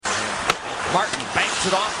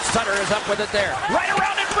Dumps it off. Sutter is up with it there. Right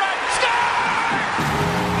around in front. Score!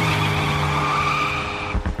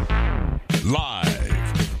 Live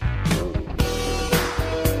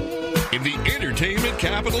in the entertainment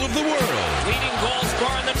capital of the world. Leading goal scorer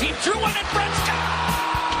on the team. Drew one in front.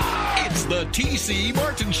 Score! It's the T.C.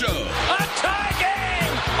 Martin Show. A tie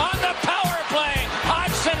game on the power play.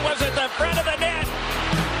 Hodgson was at the front of the net.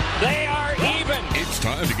 They are even. It's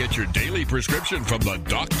time to get your daily prescription from the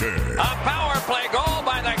doctor. A power play goal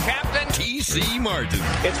by the captain, T.C. Martin.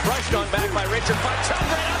 It's brushed on back by Richard Marchand.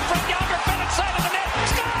 Right up from Yager, Bennett side of the net.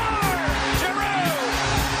 Score!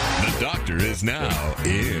 Giroux! The doctor is now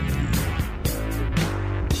in.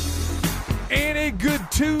 And a good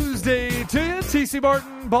Tuesday to you, T.C.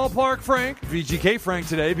 Martin, Ballpark Frank, VGK Frank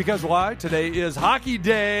today. Because why? Today is Hockey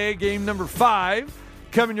Day, game number 5.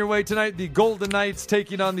 Coming your way tonight, the Golden Knights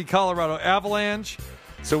taking on the Colorado Avalanche.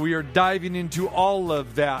 So we are diving into all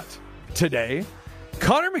of that today.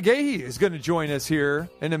 Conor McGahey is going to join us here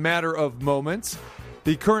in a matter of moments.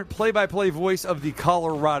 The current play-by-play voice of the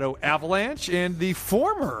Colorado Avalanche and the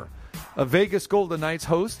former Vegas Golden Knights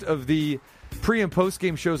host of the pre- and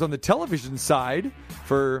post-game shows on the television side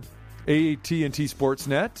for AT&T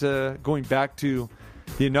Sportsnet, going back to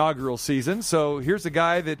the inaugural season. So here's a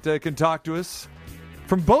guy that can talk to us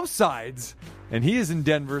from both sides, and he is in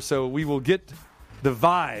Denver, so we will get the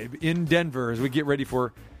vibe in Denver as we get ready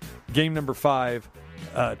for game number 5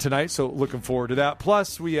 tonight, so looking forward to that.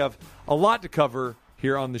 Plus, we have a lot to cover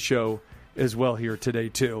here on the show as well here today,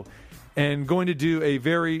 too, and going to do a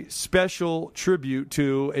very special tribute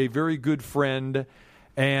to a very good friend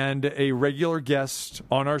and a regular guest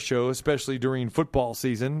on our show, especially during football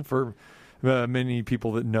season for many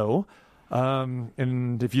people that know.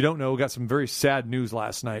 And if you don't know, we got some very sad news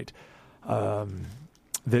last night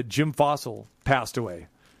that Jim Fossil passed away,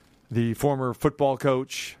 the former football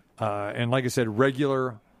coach, and like I said,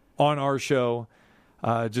 regular on our show,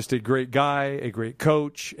 just a great guy, a great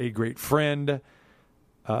coach, a great friend,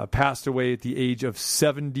 passed away at the age of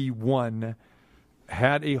 71,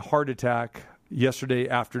 had a heart attack yesterday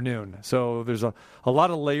afternoon. So there's a lot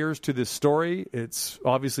of layers to this story. It's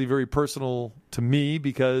obviously very personal to me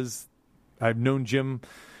because I've known Jim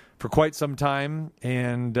for quite some time,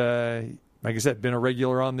 and like I said, been a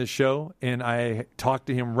regular on this show, and I talk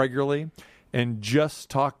to him regularly, and just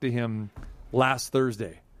talked to him last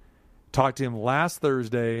Thursday.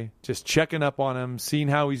 Just checking up on him, seeing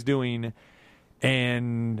how he's doing,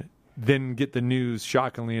 and then get the news,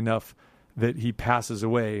 shockingly enough, that he passes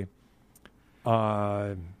away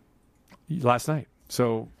last night.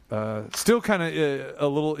 So still kind of a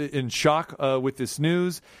little in shock with this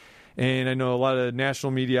news. And I know a lot of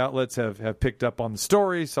national media outlets have picked up on the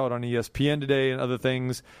story, saw it on ESPN today and other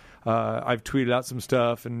things. I've tweeted out some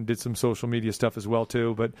stuff and did some social media stuff as well,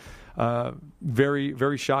 too. But very,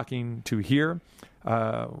 very shocking to hear.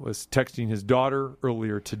 Was texting his daughter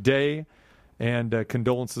earlier today, and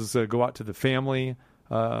condolences go out to the family.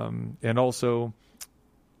 And also,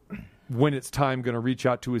 when it's time, going to reach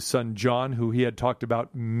out to his son, John, who he had talked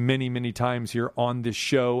about many, many times here on this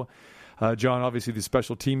show. John, obviously the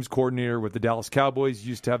special teams coordinator with the Dallas Cowboys,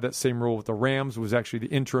 used to have that same role with the Rams, was actually the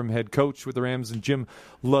interim head coach with the Rams, and Jim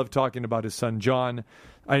loved talking about his son, John.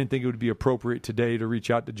 I didn't think it would be appropriate today to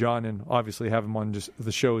reach out to John and obviously have him on just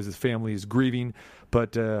the show as his family is grieving.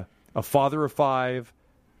 But a father of 5,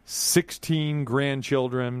 16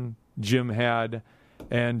 grandchildren Jim had,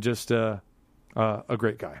 and just a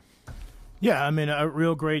great guy. Yeah, I mean, a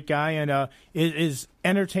real great guy, and as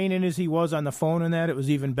entertaining as he was on the phone and that, it was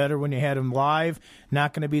even better when you had him live.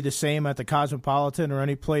 Not going to be the same at the Cosmopolitan or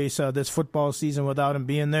any place this football season without him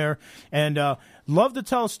being there. And love to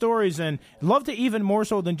tell stories, and love to, even more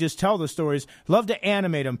so than just tell the stories, love to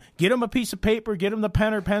animate them. Get him a piece of paper, get him the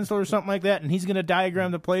pen or pencil or something like that, and he's going to diagram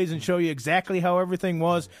the plays and show you exactly how everything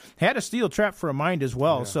was. Had a steel trap for a mind as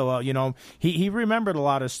well. Yeah. So, he remembered a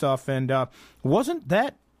lot of stuff, and wasn't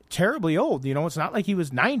that terribly old. It's not like he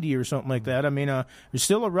was 90 or something like that. I mean, he's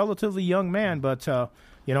still a relatively young man, but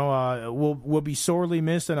will be sorely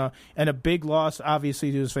missed, and a big loss,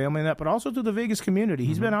 obviously, to his family and that, but also to the Vegas community.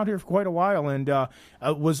 He's been out here for quite a while, and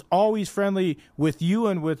was always friendly with you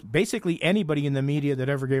and with basically anybody in the media that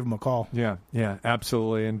ever gave him a call. Yeah,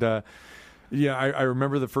 absolutely. And I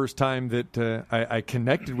remember the first time that I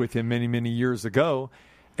connected with him many, many years ago,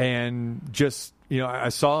 and just I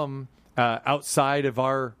saw him outside of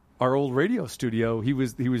our old radio studio. He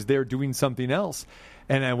was there doing something else,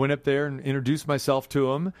 and I went up there and introduced myself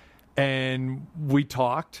to him, and we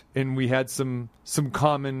talked, and we had some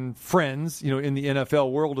common friends, in the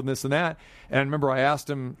NFL world and this and that. And I remember I asked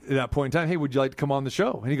him at that point in time, "Hey, would you like to come on the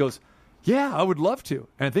show?" And he goes, Yeah, I would love to.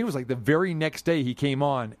 And I think it was like the very next day he came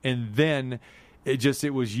on, and then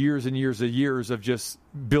it was years and years of just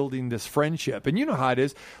building this friendship. And you know how it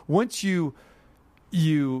is. Once you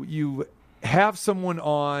have someone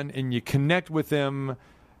on and you connect with them,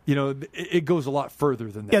 it goes a lot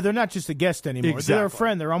further than that. Yeah, they're not just a guest anymore. Exactly. They're a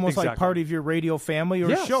friend. They're almost like part of your radio family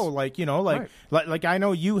or show. Like, like I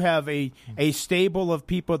know you have a stable of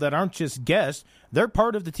people that aren't just guests. They're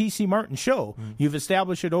part of the T.C. Martin show. Mm-hmm. You've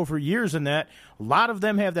established it over years in that. A lot of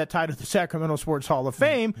them have that tie to the Sacramento Sports Hall of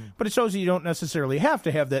Fame, but it shows you don't necessarily have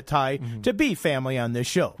to have that tie to be family on this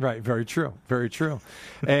show. Right, very true, very true.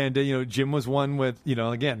 And, Jim was one with,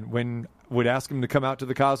 again, when would ask him to come out to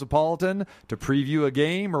the Cosmopolitan to preview a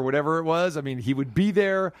game or whatever it was. I mean, he would be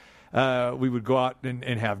there. We would go out and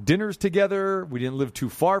have dinners together. We didn't live too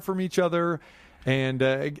far from each other. And,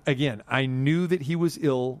 again, I knew that he was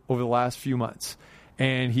ill over the last few months.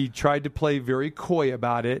 And he tried to play very coy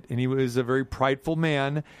about it. And he was a very prideful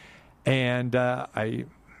man. And I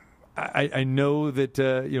know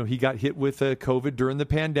that, he got hit with COVID during the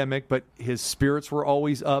pandemic, but his spirits were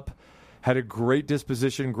always up. Had a great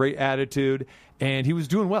disposition, great attitude, and he was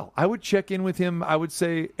doing well. I would check in with him, I would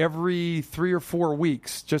say, every 3 or 4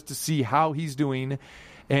 weeks just to see how he's doing.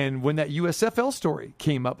 And when that USFL story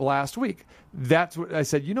came up last week, that's what I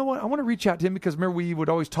said, you know what, I want to reach out to him because remember we would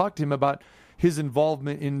always talk to him about his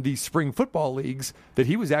involvement in the spring football leagues, that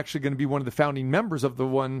he was actually going to be one of the founding members of the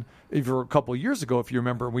one a couple of years ago, if you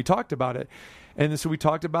remember, and we talked about it. And so we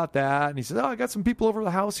talked about that, and he said, I got some people over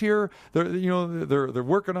the house here. They're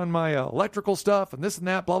working on my electrical stuff and this and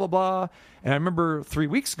that, blah, blah, blah. And I remember 3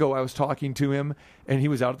 weeks ago I was talking to him, and he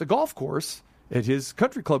was out at the golf course at his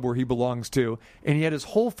country club where he belongs to, and he had his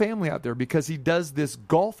whole family out there because he does this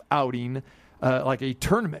golf outing like a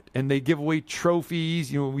tournament, and they give away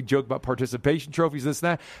trophies. We joke about participation trophies, this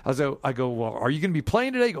and that. I go, well, are you going to be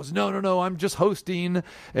playing today? He goes, no, I'm just hosting.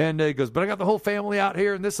 And he goes, but I got the whole family out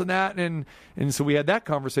here and this and that. And so we had that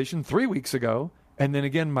conversation 3 weeks ago. And then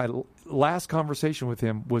again, my last conversation with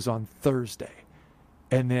him was on Thursday.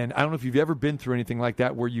 And then I don't know if you've ever been through anything like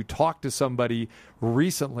that where you talk to somebody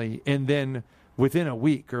recently and then within a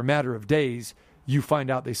week or a matter of days, you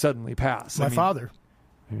find out they suddenly pass. My father.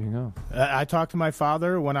 There you go. I talked to my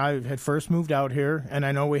father when I had first moved out here, and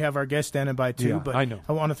I know we have our guest standing by too, but I know.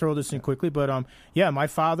 I want to throw this in quickly. But my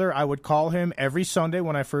father, I would call him every Sunday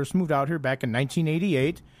when I first moved out here back in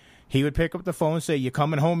 1988. He would pick up the phone and say, "You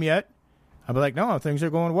coming home yet?" I'd be like, "No, things are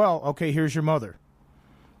going well. Okay, here's your mother."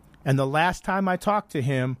 And the last time I talked to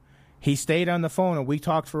him, he stayed on the phone, and we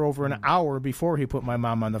talked for over an hour before he put my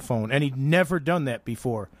mom on the phone, and he'd never done that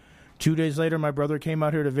before. 2 days later, my brother came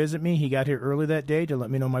out here to visit me. He got here early that day to let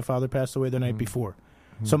me know my father passed away the night before.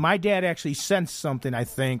 So my dad actually sensed something, I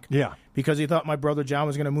think, because he thought my brother John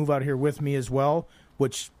was going to move out here with me as well,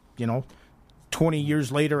 which, 20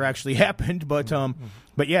 years later actually happened. But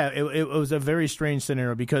yeah, it was a very strange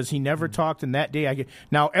scenario because he never talked, and that day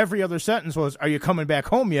now every other sentence was, "Are you coming back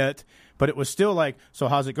home yet?" But it was still like, "So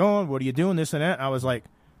how's it going? What are you doing? This and that." And I was like,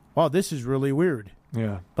 "Wow, this is really weird."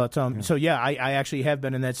 Yeah. But so yeah, I actually have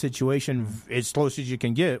been in that situation as close as you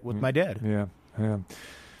can get with my dad. Yeah.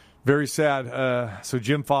 Very sad. So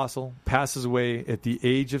Jim Fossil passes away at the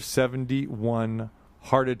age of 71,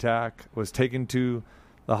 heart attack, was taken to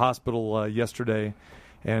the hospital yesterday,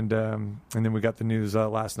 and then we got the news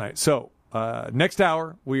last night. So next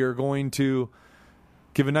hour, we are going to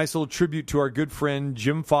give a nice little tribute to our good friend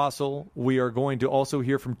Jim Fossil. We are going to also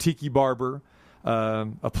hear from Tiki Barber,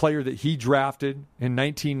 a player that he drafted in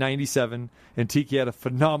 1997, and Tiki had a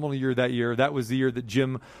phenomenal year that year. That was the year that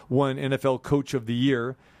Jim won NFL Coach of the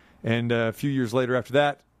Year, and a few years later after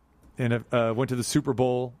that, and went to the Super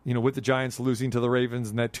Bowl, with the Giants losing to the Ravens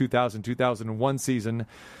in that 2000-2001 season.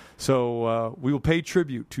 So we will pay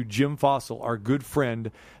tribute to Jim Fossil, our good friend,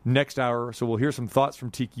 next hour. So we'll hear some thoughts from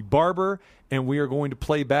Tiki Barber, and we are going to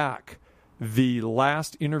play back the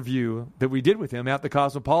last interview that we did with him at the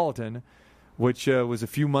Cosmopolitan, which was a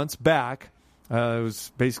few months back. It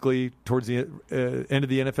was basically towards the end of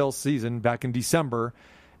the NFL season back in December.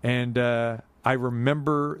 And I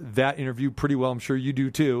remember that interview pretty well. I'm sure you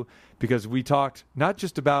do too, because we talked not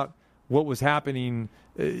just about what was happening,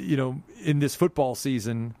 in this football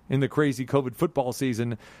season, in the crazy COVID football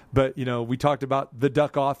season, but, we talked about the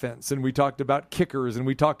duck offense, and we talked about kickers, and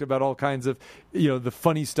we talked about all kinds of, the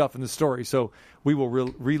funny stuff in the story. So we will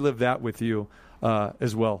relive that with you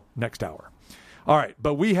as well next hour. All right,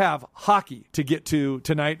 but we have hockey to get to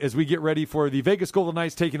tonight as we get ready for the Vegas Golden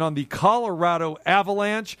Knights taking on the Colorado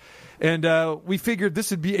Avalanche. And we figured this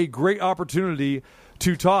would be a great opportunity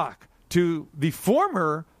to talk to the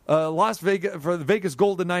former the Vegas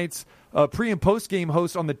Golden Knights pre- and post-game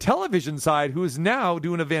host on the television side, who is now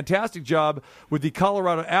doing a fantastic job with the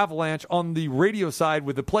Colorado Avalanche on the radio side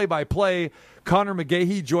with the play-by-play. Conor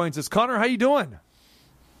McGahey joins us. Conor, how you doing?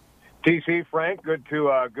 TC, Frank, good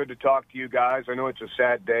to talk to you guys. I know it's a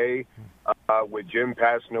sad day with Jim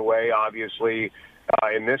passing away. Obviously,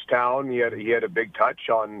 in this town, he had a big touch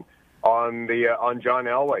on John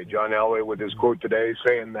Elway. John Elway with his quote today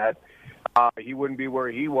saying that he wouldn't be where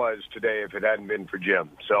he was today if it hadn't been for Jim.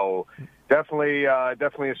 So definitely a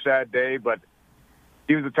sad day, but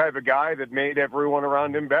he was the type of guy that made everyone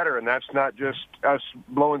around him better, and that's not just us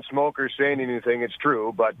blowing smoke or saying anything. It's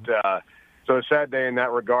true, but so a sad day in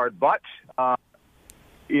that regard. But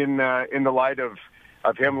in the light of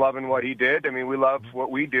him loving what he did, I mean, we love what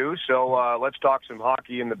we do. So let's talk some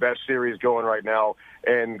hockey in the best series going right now,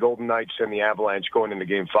 and Golden Knights and the Avalanche going into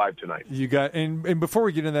Game 5 tonight. You got and before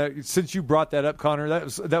we get into that, since you brought that up, Conor,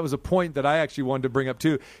 that was a point that I actually wanted to bring up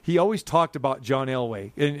too. He always talked about John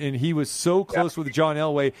Elway, and he was so close with John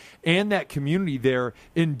Elway and that community there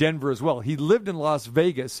in Denver as well. He lived in Las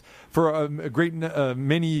Vegas for a great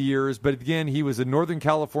many years, but again, he was a Northern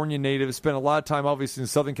California native, spent a lot of time obviously in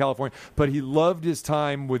Southern California, but he loved his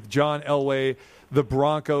time with John Elway, the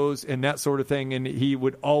Broncos, and that sort of thing, and he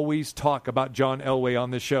would always talk about John Elway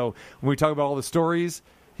on the show. When we talk about all the stories,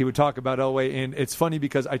 he would talk about Elway, and it's funny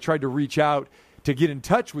because I tried to reach out to get in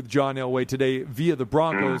touch with John Elway today via the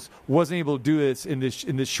Broncos. Wasn't able to do this in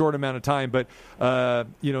this short amount of time, but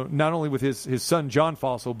not only with his son John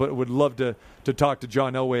Fossil, but would love to talk to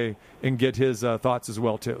John Elway and get his thoughts as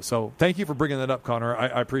well too. So thank you for bringing that up, Conor.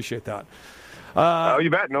 I appreciate that. You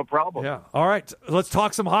bet. No problem. Yeah. All right. Let's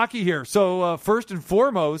talk some hockey here. So first and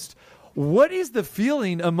foremost, what is the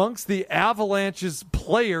feeling amongst the Avalanche's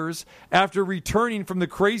players after returning from the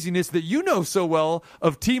craziness that you know so well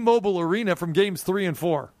of T-Mobile Arena from Games 3 and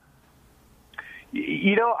 4?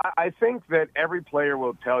 You know, I think that every player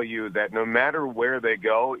will tell you that no matter where they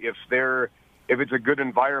go, if it's a good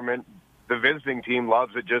environment, the visiting team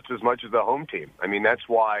loves it just as much as the home team. I mean, that's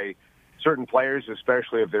why certain players,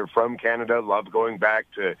 especially if they're from Canada, love going back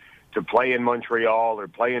to play in Montreal or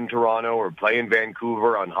play in Toronto or play in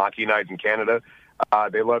Vancouver on hockey night in Canada.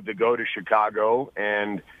 They love to go to Chicago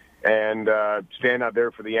and stand out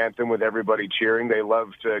there for the anthem with everybody cheering. They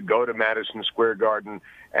love to go to Madison Square Garden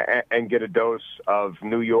and get a dose of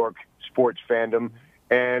New York sports fandom.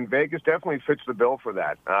 And Vegas definitely fits the bill for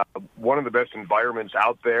that. One of the best environments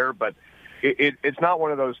out there, but it's not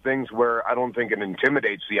one of those things where I don't think it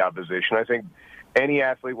intimidates the opposition. I think any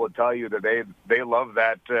athlete will tell you that they love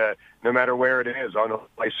that no matter where it is, on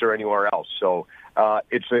ice or anywhere else. So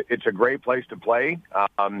it's a great place to play.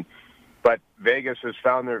 But Vegas has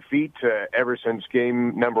found their feet ever since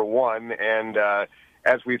game number 1, and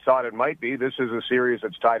as we thought it might be, this is a series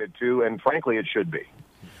that's tied at 2, and frankly, it should be.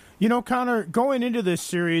 You know, Conor, going into this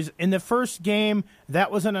series, in the first game,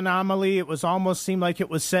 that was an anomaly. It was almost seemed like it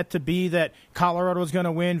was set to be that Colorado was going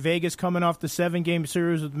to win. Vegas coming off the 7-game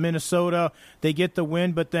series with Minnesota, they get the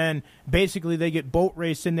win, but then basically they get boat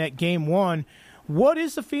raced in that game 1. What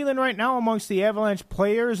is the feeling right now amongst the Avalanche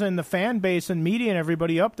players and the fan base and media and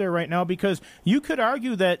everybody up there right now? Because you could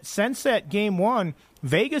argue that since that game 1,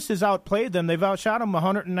 Vegas has outplayed them. They've outshot them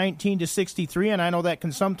 119-63, and I know that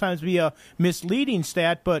can sometimes be a misleading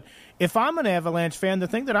stat, but if I'm an Avalanche fan, the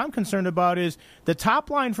thing that I'm concerned about is the top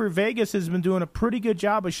line for Vegas has been doing a pretty good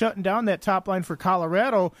job of shutting down that top line for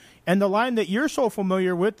Colorado, and the line that you're so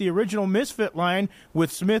familiar with, the original Misfit line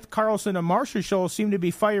with Smith, Carlson, and Marchessault, seem to be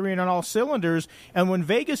firing on all cylinders, and when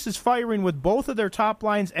Vegas is firing with both of their top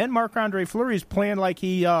lines and Marc-Andre Fleury is playing like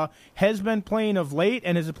he has been playing of late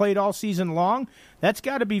and has played all season long, that's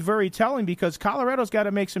got to be very telling because Colorado's got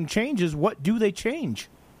to make some changes. What do they change?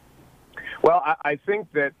 Well, I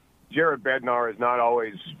think that Jared Bednar is not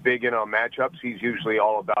always big in on matchups. He's usually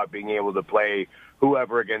all about being able to play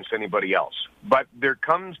whoever against anybody else. But there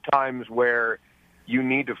comes times where you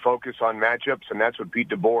need to focus on matchups, and that's what Pete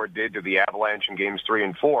DeBoer did to the Avalanche in Games 3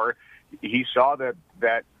 and 4. He saw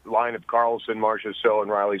that line of Carlson, Marchessault,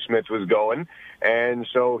 and Riley Smith was going, and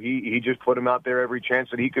so he just put him out there every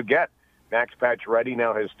chance that he could get. Max Pacioretty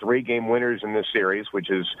now has 3 game winners in this series, which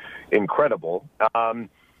is incredible.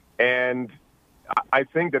 And I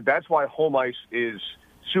think that's why home ice is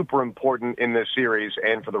super important in this series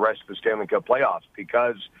and for the rest of the Stanley Cup playoffs,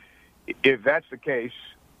 because if that's the case,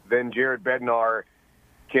 then Jared Bednar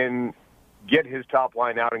can get his top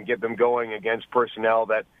line out and get them going against personnel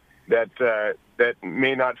that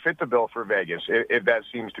may not fit the bill for Vegas, if that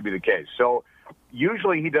seems to be the case. So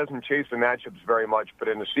Usually he doesn't chase the matchups very much, but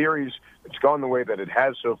in a series it's gone the way that it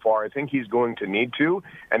has so far, I think he's going to need to,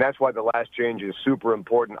 and that's why the last change is super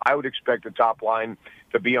important. I would expect the top line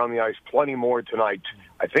to be on the ice plenty more tonight.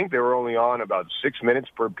 I think they were only on about 6 minutes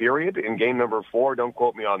per period in game number 4. Don't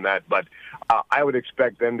quote me on that, but I would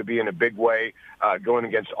expect them to be in a big way going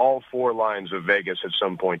against all 4 lines of Vegas at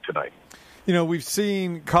some point tonight. You know, we've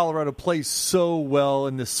seen Colorado play so well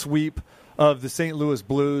in the sweep of the St. Louis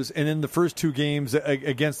Blues and in the first 2 games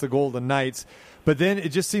against the Golden Knights. But then it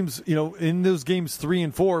just seems, you know, in those games 3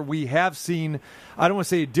 and 4, we have seen, I don't want to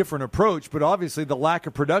say a different approach, but obviously the lack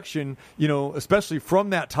of production, you know, especially from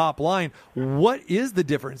that top line. What is the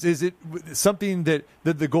difference? Is it something that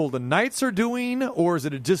the Golden Knights are doing, or is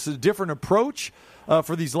it just a different approach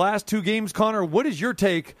for these last 2 games, Connor? What is your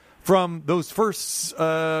take from those first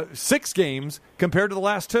 6 games compared to the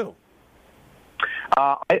last 2?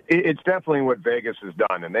 It's definitely what Vegas has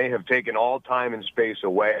done, and they have taken all time and space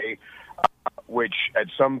away, which at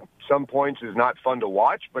some points is not fun to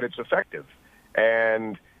watch, but it's effective.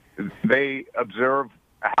 And they observe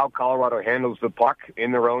how Colorado handles the puck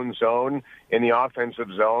in their own zone, in the offensive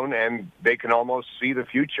zone, and they can almost see the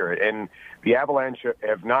future. And the Avalanche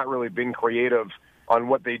have not really been creative on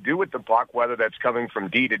what they do with the puck, whether that's coming from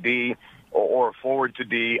D to D or forward to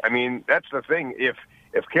D. I mean, that's the thing. If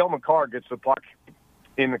Cale Makar gets the puck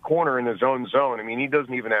in the corner in his own zone, I mean, he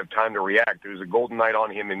doesn't even have time to react. There's a Golden Knight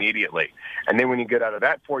on him immediately. And then when you get out of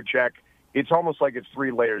that forecheck, it's almost like it's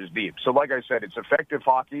 3 layers deep. So like I said, it's effective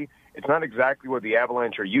hockey. It's not exactly what the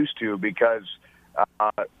Avalanche are used to because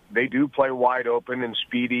they do play wide open and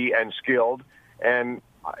speedy and skilled. And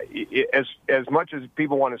as much as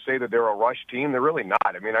people want to say that they're a rush team, they're really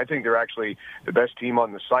not. I mean, I think they're actually the best team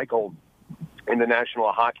on the cycle in the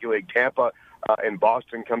National Hockey League. Tampa and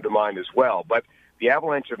Boston come to mind as well. But the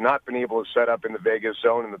Avalanche have not been able to set up in the Vegas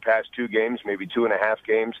zone in the past 2 games, maybe 2.5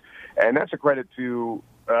 games, and that's a credit to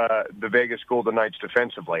the Vegas Golden Knights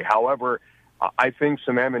defensively. However, I think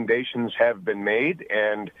some emendations have been made,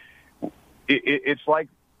 and it's like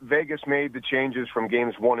Vegas made the changes from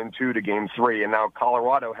games 1 and 2 to game 3, and now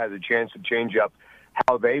Colorado has a chance to change up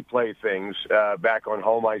how they play things back on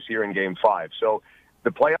home ice here in game 5. So the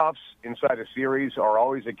playoffs inside a series are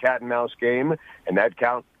always a cat-and-mouse game, and that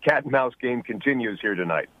cat-and-mouse game continues here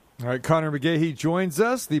tonight. All right, Conor McGahey joins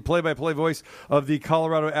us, the play-by-play voice of the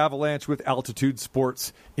Colorado Avalanche with Altitude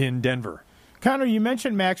Sports in Denver. Connor, you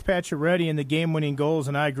mentioned Max Pacioretty and the game-winning goals,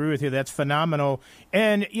 and I agree with you. That's phenomenal.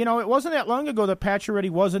 And, you know, it wasn't that long ago that Pacioretty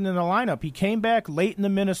wasn't in the lineup. He came back late in the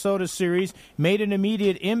Minnesota series, made an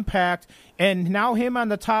immediate impact, and now him on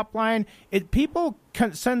the top line. People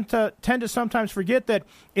tend to sometimes forget that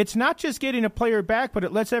it's not just getting a player back, but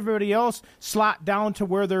it lets everybody else slot down to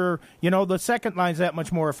where they're, you know, the second line's that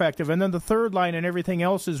much more effective, and then the third line and everything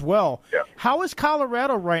else as well. Yeah. How is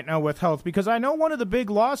Colorado right now with health? Because I know one of the big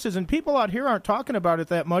losses, and people out here aren't talking about it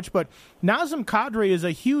that much, but Nazem Kadri is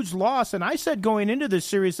a huge loss, and I said going into this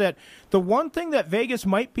series that the one thing that Vegas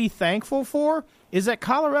might be thankful for is that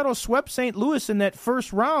Colorado swept St. Louis in that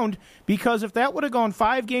first round, because if that would have gone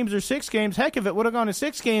 5 games or 6 games, heck, if it would have gone to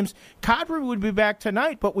 6 games, Kadri would be back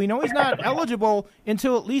tonight, but we know he's not eligible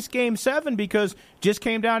until at least Game 7, because just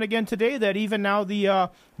came down again today that even now the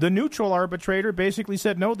neutral arbitrator basically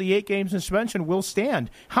said, no, the 8-game suspension will stand.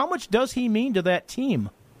 How much does he mean to that team?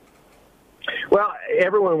 Well,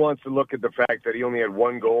 everyone wants to look at the fact that he only had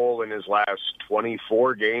 1 goal in his last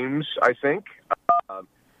 24 games, I think.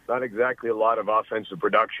 Not exactly a lot of offensive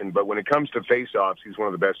production, but when it comes to face-offs, he's one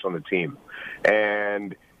of the best on the team.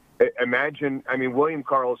 And imagine, I mean, William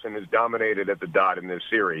Karlsson has dominated at the dot in this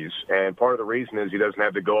series, and part of the reason is he doesn't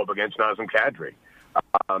have to go up against Nazem Kadri.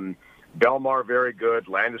 Belmar, very good.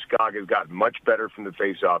 Landeskog has gotten much better from the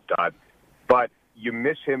face-off dot, but you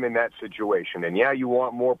miss him in that situation. And, yeah, you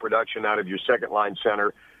want more production out of your second-line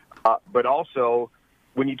center, but also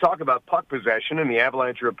when you talk about puck possession, and the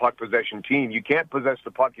Avalanche are a puck possession team, you can't possess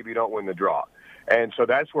the puck if you don't win the draw. And so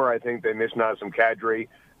that's where I think they miss Nazem Kadri.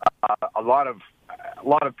 A lot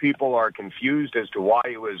of people are confused as to why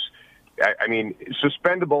it was, I mean,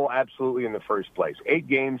 suspendable absolutely in the first place. 8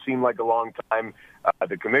 games seemed like a long time.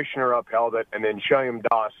 The commissioner upheld it, and then Shyam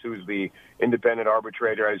Das, who's the independent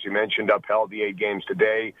arbitrator, as you mentioned, upheld the 8 games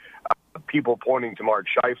today. People pointing to Mark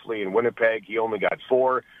Scheifele in Winnipeg, he only got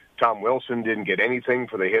 4. Tom Wilson didn't get anything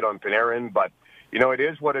for the hit on Panarin, but, you know, it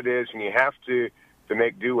is what it is, and you have to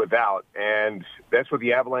make do without. And that's what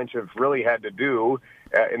the Avalanche have really had to do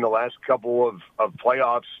in the last couple of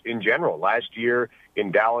playoffs in general. Last year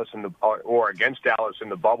in Dallas or against Dallas in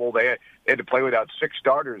the bubble, they had to play without 6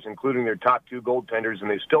 starters, including their top 2 goaltenders,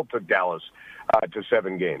 and they still took Dallas to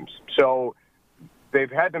 7 games. So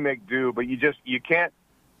they've had to make do, but you can't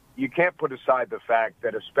put aside the fact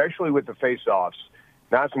that, especially with the face-offs,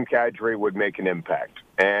 Nazem Kadri would make an impact.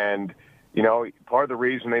 And, you know, part of the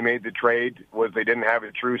reason they made the trade was they didn't have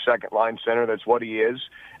a true second-line center. That's what he is.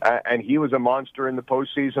 And he was a monster in the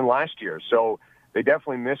postseason last year. So they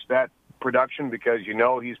definitely missed that production because, you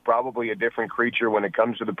know, he's probably a different creature when it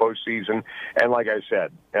comes to the postseason. And like I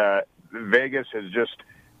said, Vegas has just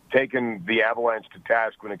taken the Avalanche to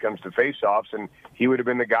task when it comes to faceoffs, and he would have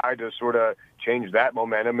been the guy to sort of change that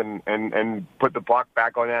momentum and put the puck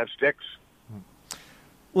back on Av sticks.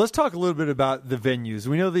 Let's talk a little bit about the venues.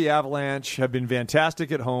 We know the Avalanche have been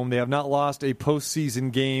fantastic at home. They have not lost a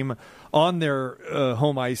postseason game on their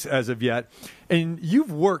home ice as of yet. And you've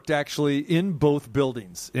worked actually in both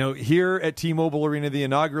buildings. You know, here at T-Mobile Arena, the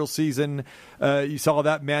inaugural season, you saw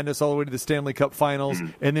that madness all the way to the Stanley Cup Finals,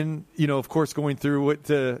 and then, you know, of course, going through what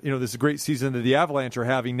this great season that the Avalanche are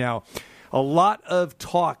having now. A lot of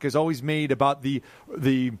talk is always made about the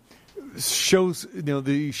shows, you know,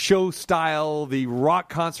 the show style, the rock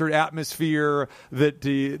concert atmosphere that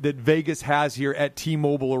Vegas has here at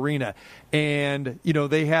T-Mobile Arena. And, you know,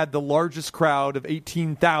 they had the largest crowd of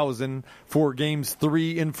 18,000 for games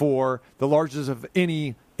 3 and 4, the largest of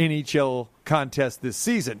any NHL contest this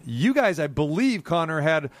season. You guys, I believe, Connor,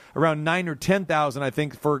 had around 9 or 10,000, I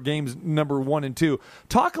think, for games number 1 and 2.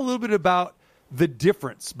 Talk a little bit about the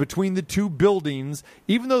difference between the two buildings,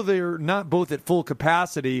 even though they're not both at full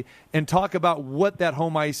capacity, and talk about what that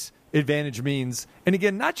home ice advantage means. And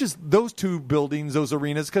again, not just those two buildings, those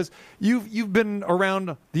arenas, because you've been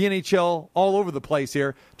around the NHL all over the place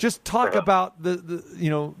here. Just talk about the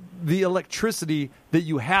electricity that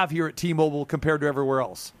you have here at T-Mobile compared to everywhere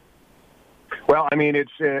else. Well, I mean,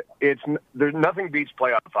 there's nothing beats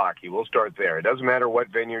playoff hockey. We'll start there. It doesn't matter what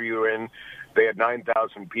venue you're in. They had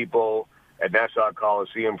 9,000 people at Nassau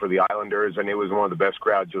Coliseum for the Islanders, and it was one of the best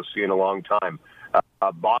crowds you'll see in a long time.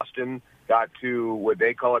 Boston got to what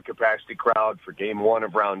they call a capacity crowd for Game 1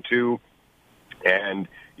 of Round 2, and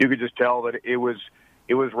you could just tell that it was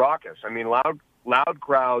raucous. I mean, loud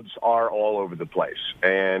crowds are all over the place,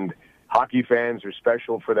 and hockey fans are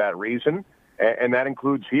special for that reason, and that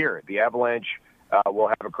includes here. The Avalanche will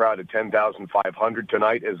have a crowd of 10,500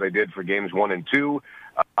 tonight, as they did for Games 1 and 2.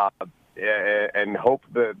 And hope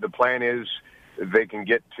the plan is they can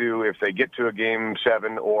get to, if they get to a Game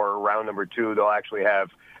 7 or round number 2, they'll actually have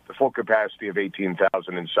the full capacity of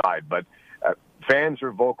 18,000 inside. But fans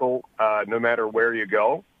are vocal no matter where you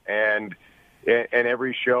go, and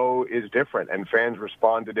every show is different, and fans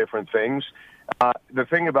respond to different things. The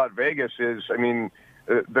thing about Vegas is, I mean,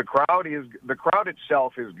 the crowd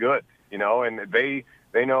itself is good, you know, and they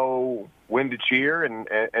know when to cheer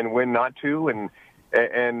and when not to, and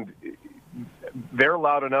they're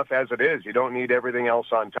loud enough as it is. You don't need everything else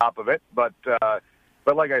on top of it. But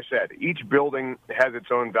like I said, each building has its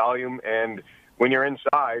own volume, and when you're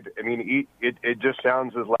inside, I mean, it just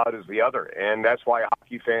sounds as loud as the other. And that's why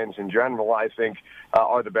hockey fans in general, I think,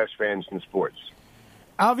 are the best fans in sports.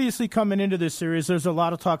 Obviously, coming into this series, there's a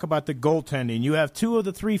lot of talk about the goaltending. You have 2 of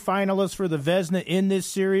the 3 finalists for the Vezina in this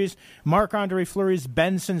series. Marc-Andre Fleury's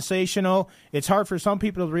been sensational. It's hard for some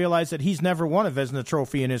people to realize that he's never won a Vezina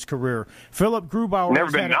trophy in his career. Philip Grubauer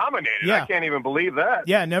never been nominated. Yeah. I can't even believe that.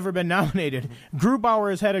 Yeah, never been nominated.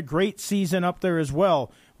 Grubauer has had a great season up there as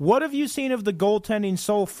well. What have you seen of the goaltending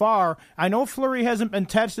so far? I know Fleury hasn't been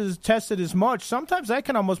tested as much. Sometimes that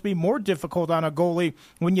can almost be more difficult on a goalie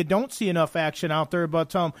when you don't see enough action out there.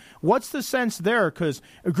 But what's the sense there? Because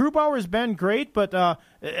Grubauer's been great, but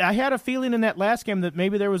I had a feeling in that last game that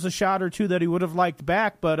maybe there was a shot or two that he would have liked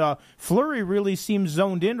back. But Fleury really seems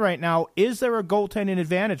zoned in right now. Is there a goaltending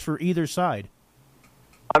advantage for either side?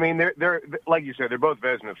 I mean, they're like you said, they're both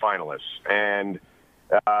Vezina finalists, and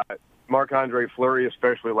Marc-Andre Fleury,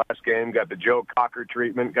 especially last game, got the Joe Cocker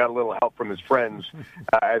treatment, got a little help from his friends,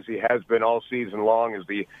 as he has been all season long, as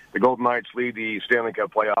the Golden Knights lead the Stanley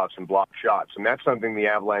Cup playoffs in blocked shots. And that's something the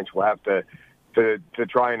Avalanche will have to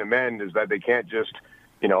try and amend, is that they can't just,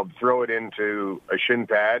 you know, throw it into a shin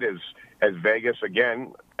pad, as Vegas,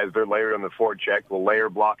 again, as they're layered on the forecheck, will layer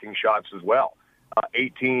blocking shots as well.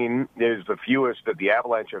 18 is the fewest that the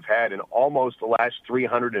Avalanche have had in almost the last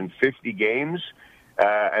 350 games.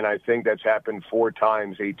 And I think that's happened 4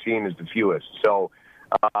 times. 18 is the fewest. So,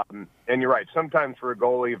 and you're right. Sometimes for a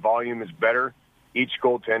goalie, volume is better. Each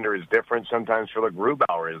goaltender is different. Sometimes Philip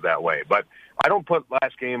Grubauer is that way. But I don't put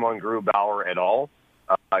last game on Grubauer at all.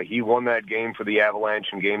 He won that game for the Avalanche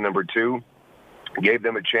in game number 2. Gave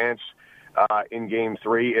them a chance in game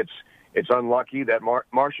 3. It's unlucky that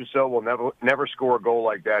Marchessault will never score a goal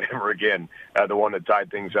like that ever again, the one that tied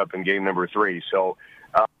things up in game number 3. So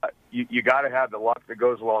you got to have the luck that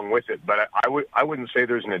goes along with it. But I wouldn't say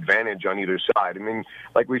there's an advantage on either side. I mean,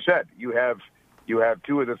 like we said, you have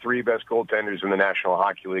two of the three best goaltenders in the National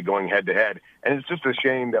Hockey League going head-to-head, and it's just a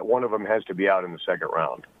shame that one of them has to be out in the second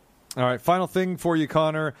round. All right, final thing for you,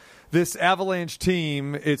 Connor. This Avalanche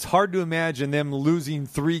team, it's hard to imagine them losing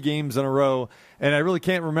 3 games in a row, and I really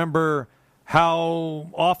can't remember how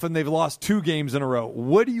often they've lost 2 games in a row.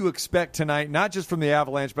 What do you expect tonight, not just from the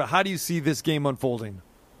Avalanche, but how do you see this game unfolding?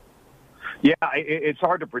 Yeah, it's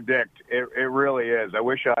hard to predict. It really is. I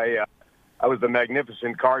wish I was the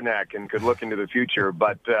magnificent Karnak and could look into the future,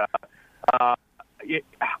 but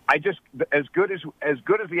I just as good as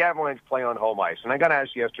the Avalanche play on home ice. And I got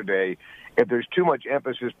asked yesterday if there's too much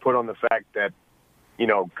emphasis put on the fact that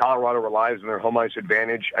Colorado relies on their home ice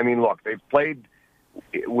advantage. I mean, look, they've played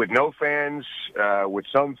with no fans, with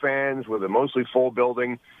some fans, with a mostly full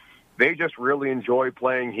building. They just really enjoy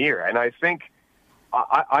playing here. And I think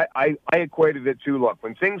I equated it to, look,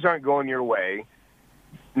 when things aren't going your way,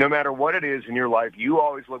 no matter what it is in your life, you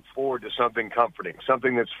always look forward to something comforting,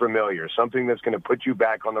 something that's familiar, something that's going to put you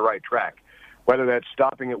back on the right track, whether that's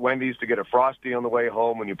stopping at Wendy's to get a Frosty on the way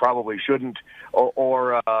home when you probably shouldn't,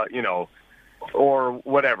 or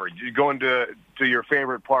whatever, you're going to your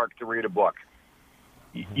favorite park to read a book.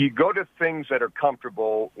 You go to things that are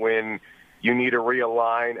comfortable when you need to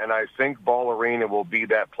realign, and I think Ball Arena will be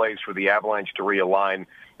that place for the Avalanche to realign.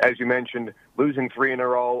 As you mentioned, losing 3 in a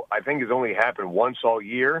row, I think has only happened once all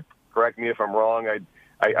year. Correct me if I'm wrong.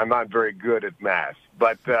 I'm not very good at math,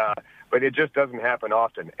 but it just doesn't happen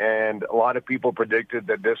often. And a lot of people predicted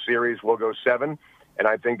that this series will go 7, and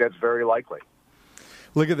I think that's very likely.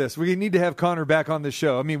 Look at this. We need to have Connor back on the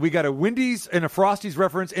show. I mean, we got a Wendy's and a Frosties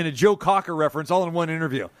reference and a Joe Cocker reference all in one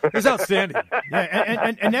interview. It's outstanding. Yeah,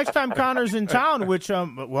 and next time Connor's in town, which,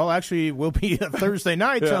 actually will be Thursday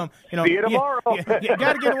night. See you tomorrow. You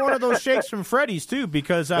got to get one of those shakes from Freddy's, too,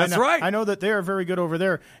 because right. I know that they're very good over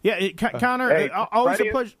there. Yeah, Connor, always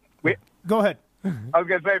Freddy's, a pleasure. Go ahead. I was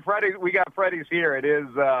going to say, Freddy's. We got Freddy's here. It is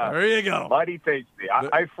there you go. Mighty tasty.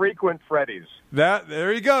 I frequent Freddy's.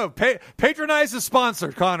 There you go. Patronize the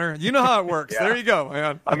sponsor, Connor. You know how it works. Yeah. There you go,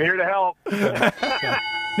 man. I'm here to help.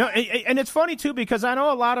 No, and it's funny, too, because I know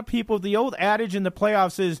a lot of people, the old adage in the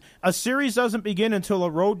playoffs is a series doesn't begin until a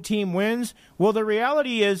road team wins. Well, the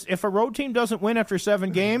reality is if a road team doesn't win after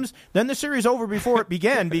 7 games, then the series is over before it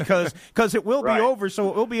began because it will be over, so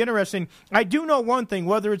it will be interesting. I do know one thing,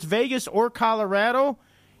 whether it's Vegas or Colorado,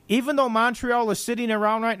 even though Montreal is sitting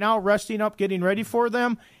around right now, resting up, getting ready for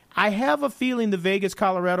them, I have a feeling the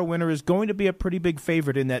Vegas-Colorado winner is going to be a pretty big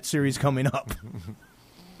favorite in that series coming up.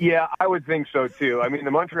 Yeah, I would think so, too. I mean, the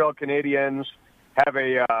Montreal Canadiens have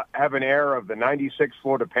an air of the 96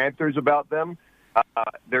 Florida Panthers about them.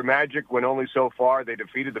 Their magic went only so far. They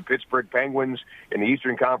defeated the Pittsburgh Penguins in the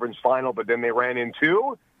Eastern Conference Final, but then they ran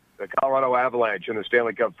into the Colorado Avalanche in the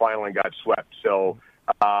Stanley Cup Final and got swept. So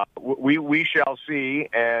we shall see.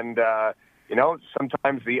 And,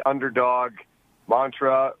 sometimes the underdog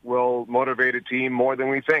mantra will motivate a team more than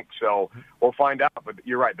we think. So we'll find out. But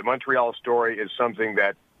you're right. The Montreal story is something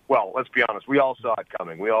that, well, let's be honest, we all saw it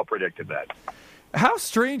coming. We all predicted that. How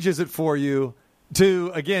strange is it for you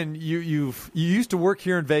to, again, you used to work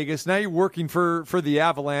here in Vegas. Now you're working for the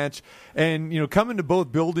Avalanche and, coming to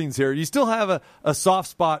both buildings here. You still have a soft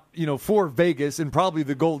spot, for Vegas and probably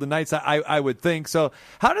the Golden Knights, I would think. So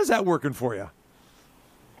how does that working for you?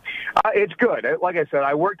 It's good. Like I said,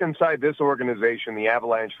 I worked inside this organization, the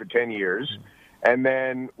Avalanche, for 10 years. And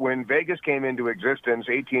then when Vegas came into existence,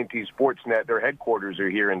 AT&T Sportsnet, their headquarters are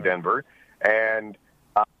here in Denver. And,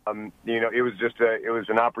 it was just it was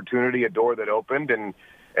an opportunity, a door that opened. And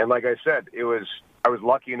like I said, I was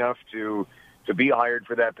lucky enough to be hired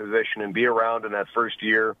for that position and be around in that first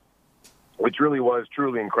year, which really was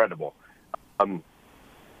truly incredible.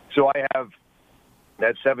 So I have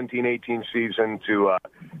that 17-18 season to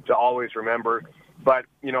always remember. But,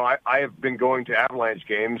 I have been going to Avalanche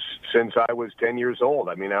games since I was 10 years old.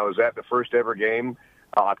 I mean, I was at the first ever game,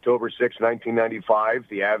 October 6, 1995.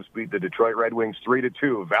 The Avs beat the Detroit Red Wings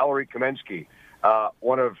 3-2. Valerie Kamensky,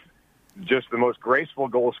 one of just the most graceful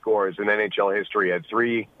goal scorers in NHL history, had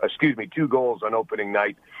 2 goals on opening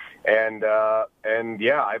night. And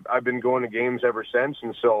I've been going to games ever since.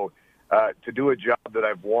 And so to do a job that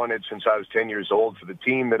I've wanted since I was 10 years old for the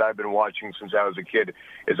team that I've been watching since I was a kid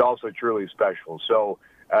is also truly special. So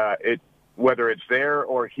whether it's there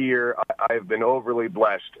or here, I've been overly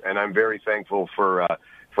blessed, and I'm very thankful for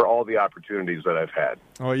all the opportunities that I've had.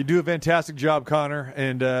 Well, you do a fantastic job, Connor,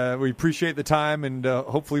 and we appreciate the time, and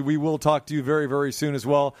hopefully we will talk to you very, very soon as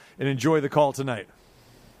well, and enjoy the call tonight.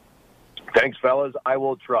 Thanks, fellas. I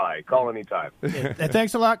will try. Call anytime.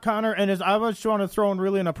 Thanks a lot, Connor. And as I was trying to throw in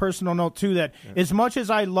really on a personal note, too, that as much as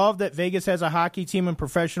I love that Vegas has a hockey team and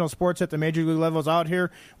professional sports at the major league levels out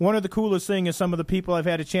here, one of the coolest things is some of the people I've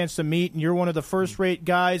had a chance to meet, and you're one of the first-rate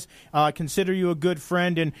guys. I consider you a good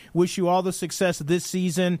friend and wish you all the success this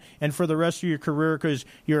season and for the rest of your career because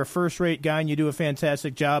you're a first-rate guy and you do a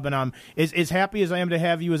fantastic job. And I'm as happy as I am to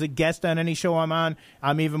have you as a guest on any show I'm on,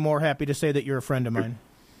 I'm even more happy to say that you're a friend of mine.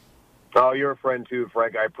 Oh, you're a friend too,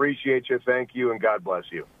 Frank. I appreciate you. Thank you, and God bless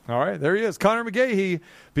you. All right, there he is. Conor McGahey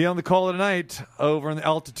be on the call tonight over in the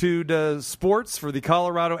Altitude Sports for the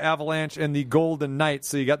Colorado Avalanche and the Golden Knights.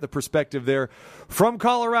 So you got the perspective there from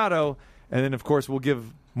Colorado. And then, of course, we'll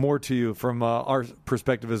give more to you from our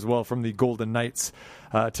perspective as well from the Golden Knights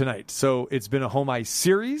tonight. So it's been a home ice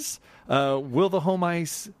series. Will the home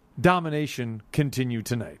ice domination continue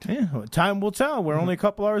tonight? Yeah, time will tell. We're only a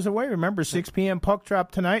couple hours away. Remember, 6 p.m. puck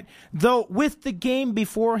drop tonight. Though with the game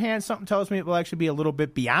beforehand, something tells me it will actually be a little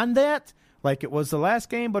bit beyond that, like it was the last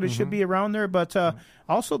game, but it should be around there. But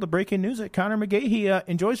also the breaking news that Conor McGahey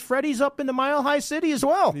enjoys Freddy's up in the Mile High City as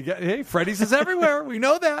well. Hey, Freddy's is everywhere. We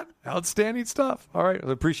know that. Outstanding stuff. All right.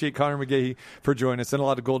 I appreciate Conor McGahey for joining us. And a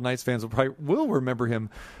lot of Golden Knights fans will remember him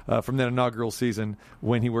from that inaugural season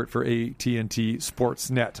when he worked for AT&T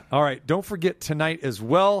Sportsnet. All right. Don't forget tonight as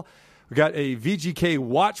well. We got a VGK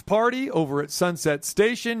watch party over at Sunset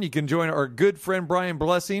Station. You can join our good friend Brian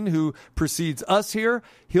Blessing, who precedes us here.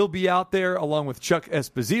 He'll be out there along with Chuck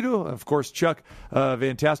Esposito. Of course, Chuck,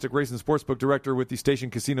 fantastic race and sportsbook director with the Station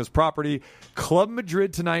Casinos property. Club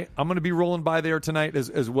Madrid tonight. I'm going to be rolling by there tonight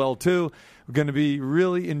as well, too. We're going to be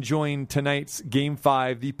really enjoying tonight's Game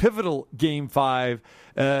 5, the pivotal Game 5.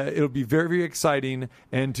 It'll be very, very exciting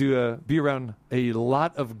and to be around a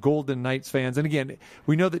lot of Golden Knights fans. And again,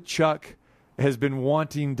 we know that Chuck has been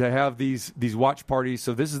wanting to have these watch parties,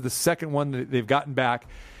 so this is the second one that they've gotten back.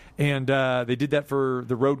 And they did that for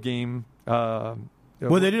the road game.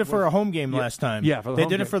 Well, they did it for a home game last time. Yeah, they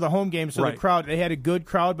did it for the home game, so the crowd, they had a good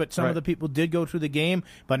crowd, but some of the people did go to the game.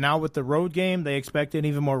 But now with the road game, they expect an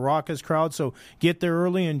even more raucous crowd. So get there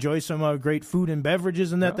early, enjoy some great food and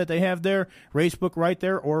beverages and that they have there. Racebook right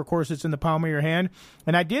there, or, of course, it's in the palm of your hand.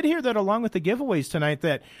 And I did hear that along with the giveaways tonight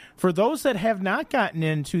that for those that have not gotten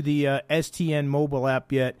into the STN mobile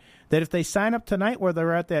app yet, that if they sign up tonight where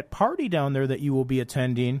they're at that party down there that you will be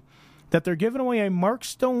attending, that they're giving away a Mark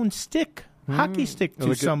Stone stick, hockey stick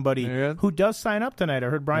to somebody who does sign up tonight. I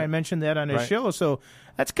heard Brian mention that on his show, so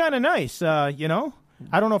that's kind of nice. You know,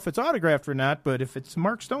 I don't know if it's autographed or not, but if it's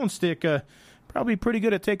Mark Stone stick, probably pretty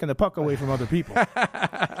good at taking the puck away from other people.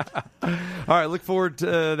 All right, look forward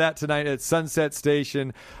to that tonight at Sunset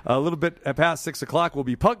Station. A little bit past 6 o'clock will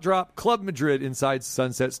be Puck Drop, Club Madrid inside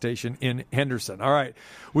Sunset Station in Henderson. All right,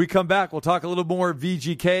 we come back. We'll talk a little more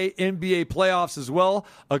VGK, NBA playoffs as well.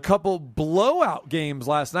 A couple blowout games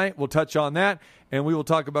last night. We'll touch on that. And we will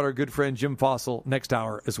talk about our good friend Jim Fossil next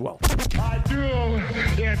hour as well. I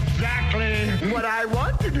do exactly what I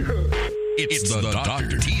want to do. It's the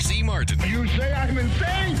Dr. T.C. Martin. You say I'm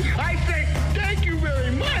insane? I say thank you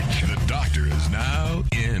very much. The doctor is now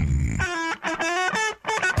in.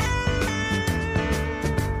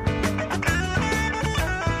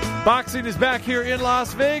 Boxing is back here in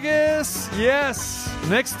Las Vegas. Yes.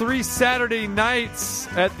 Next 3 Saturday nights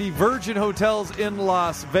at the Virgin Hotels in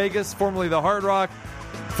Las Vegas, formerly the Hard Rock,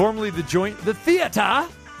 formerly the Joint, the Theater. I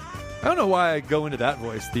don't know why I go into that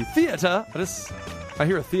voice. The Theater. I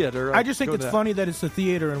hear a theater. I just think it's funny that it's a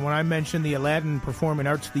theater, and when I mentioned the Aladdin Performing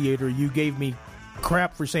Arts Theater, you gave me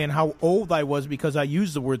crap for saying how old I was because I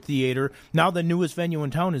used the word theater. Now the newest venue in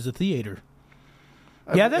town is a theater.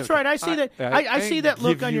 Yeah, that's right. I see that. I see that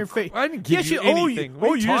look on your face. I didn't give you anything.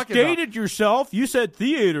 You just dated yourself. You said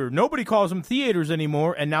theater. Nobody calls them theaters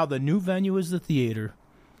anymore, and now the new venue is the theater.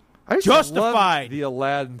 Justified. The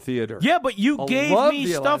Aladdin Theater. Yeah, but you gave me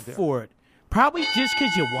stuff for it. Probably just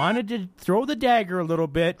because you wanted to throw the dagger a little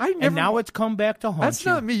bit, and now it's come back to haunt you. That's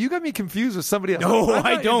not me. You got me confused with somebody else. No,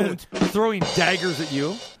 I don't. Throwing daggers at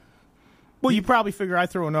you. Well, you probably figure I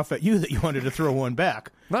throw enough at you that you wanted to throw one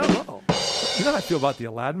back. I don't know. You know how I feel about the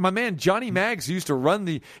Aladdin. My man Johnny Maggs used to run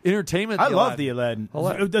the entertainment. I love the Aladdin.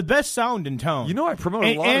 The best sound in town. You know, I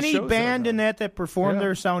promoted a lot of shows. Any band in that performed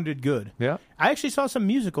there sounded good. Yeah. I actually saw some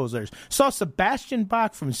musicals there. Saw Sebastian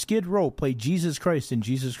Bach from Skid Row play Jesus Christ in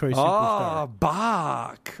Jesus Christ Superstar. Oh,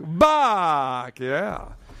 Bach. Yeah.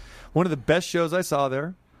 One of the best shows I saw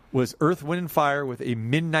there was Earth, Wind, and Fire with a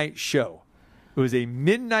midnight show. It was a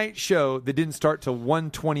midnight show that didn't start till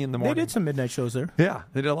 1:20 in the morning. They did some midnight shows there. Yeah,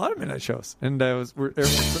 they did a lot of midnight shows. And we're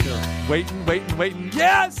sitting there waiting.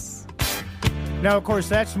 Yes! Now, of course,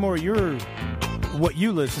 that's more your what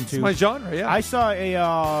you listen to. It's my genre, yeah. I saw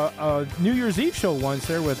a New Year's Eve show once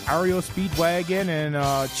there with REO Speedwagon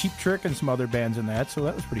and Cheap Trick and some other bands in that, so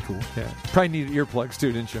that was pretty cool. Yeah. Probably needed earplugs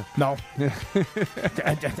too, didn't you? No.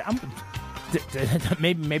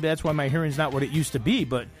 Maybe that's why my hearing's not what it used to be,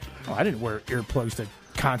 but I didn't wear earplugs to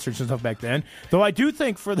concerts and stuff back then. Though I do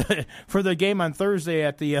think for the game on Thursday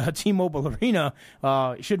at the T-Mobile Arena,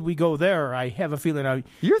 should we go there, I have a feeling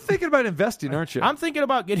You're thinking about investing, aren't you? I'm thinking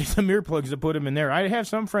about getting some earplugs to put them in there. I have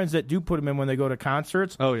some friends that do put them in when they go to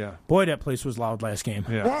concerts. Oh, yeah. Boy, that place was loud last game.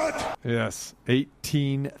 Yeah. What? Yes.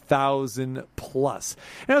 18,000 plus.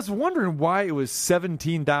 And I was wondering why it was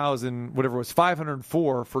 17,000, whatever it was,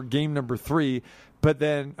 504 for game number 3. But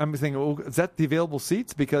then I'm thinking, well, is that the available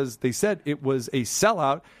seats? Because they said it was a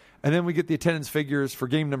sellout, and then we get the attendance figures for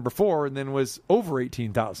game number 4, and then it was over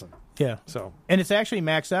 18,000. Yeah. So, and it's actually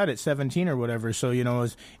maxed out at 17 or whatever. So,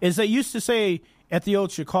 as they used to say at the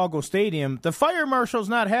old Chicago Stadium, the fire marshal's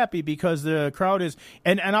not happy because the crowd is,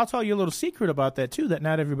 and I'll tell you a little secret about that, too, that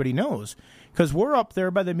not everybody knows. Because we're up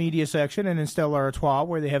there by the media section and in Stella Artois,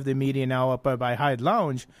 where they have the media now up by Hyde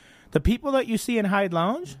Lounge. The people that you see in Hyde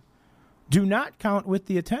Lounge do not count with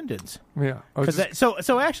the attendance. Yeah.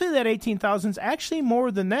 So actually that 18,000 is actually more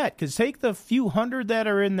than that, because take the few hundred that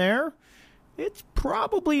are in there, it's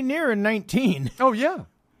probably near 19. Oh, yeah.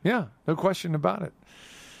 Yeah, no question about it.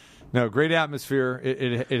 No, great atmosphere.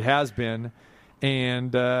 It has been.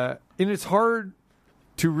 And it's hard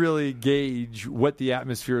to really gauge what the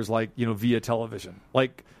atmosphere is like, via television.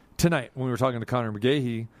 Like tonight when we were talking to Conor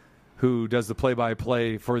McGahey, who does the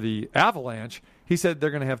play-by-play for the Avalanche, he said they're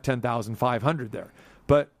going to have 10,500 there.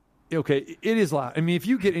 But, okay, it is loud. I mean, if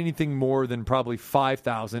you get anything more than probably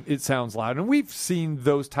 5,000, it sounds loud. And we've seen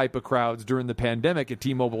those type of crowds during the pandemic at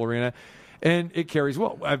T-Mobile Arena, and it carries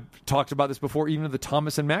well. I've talked about this before, even at the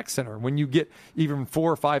Thomas and Mack Center. When you get even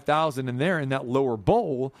 4,000 or 5,000 in there in that lower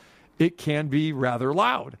bowl, it can be rather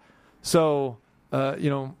loud. So,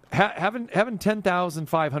 having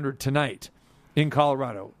 10,500 tonight in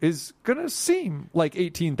Colorado is going to seem like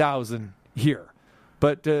 18,000 here.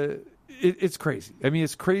 But it's crazy. I mean,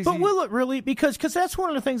 it's crazy. But will it really? Because that's one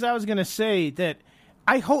of the things I was going to say, that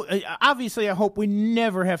I hope we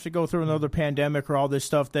never have to go through another pandemic or all this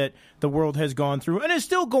stuff that the world has gone through and is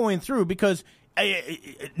still going through, because,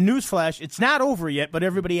 newsflash, it's not over yet, but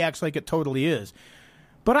everybody acts like it totally is.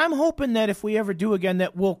 But I'm hoping that if we ever do again,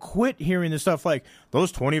 that we'll quit hearing the stuff like,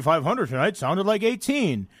 those 2,500 tonight sounded like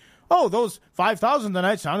 18. Oh, those 5,000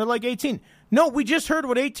 tonight sounded like 18. No, we just heard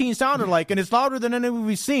what 18 sounded like, and it's louder than anything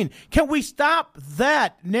we've seen. Can we stop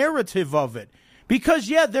that narrative of it? Because,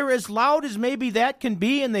 yeah, they're as loud as maybe that can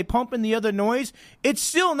be, and they pump in the other noise. It's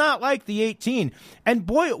still not like the 18. And,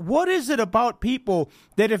 boy, what is it about people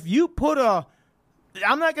that if you put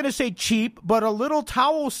I'm not going to say cheap, but a little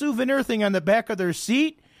towel souvenir thing on the back of their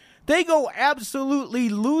seat, they go absolutely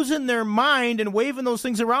losing their mind and waving those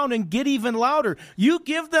things around and get even louder. You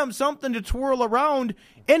give them something to twirl around,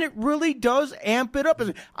 and it really does amp it up.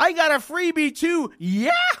 I got a freebie, too.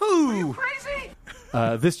 Yahoo! Are you crazy?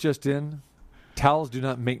 This just in. Towels do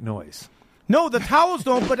not make noise. No, the towels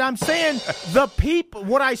don't, but I'm saying the people.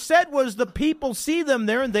 What I said was the people see them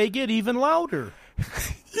there, and they get even louder.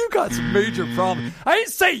 You got some major problems. I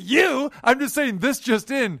didn't say you. I'm just saying this just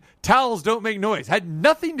in. Towels don't make noise. Had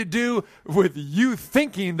nothing to do with you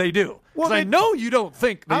thinking they do. Well, I know you don't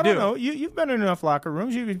think they do. I don't know. You've been in enough locker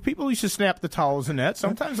rooms. People used to snap the towels in that.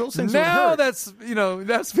 Sometimes those things would hurt.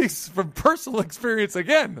 That speaks from personal experience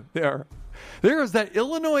again there. There is that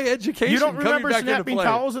Illinois education. You don't remember coming back snapping into play.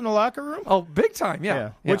 towels in the locker room? Oh, big time,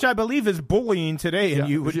 yeah. Which I believe is bullying today, and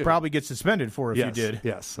you would probably get suspended for if you did.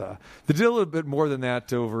 Yes, they did a little bit more than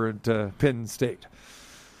that over at Penn State.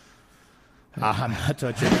 I'm not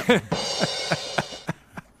touching it.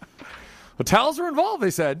 Well, towels were involved,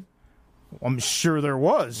 they said. I'm sure there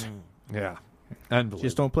was. Yeah, unbelievable.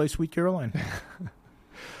 Just don't play Sweet Caroline.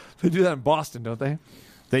 They do that in Boston, don't they?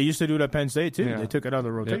 They used to do it at Penn State, too. Yeah. They took it out of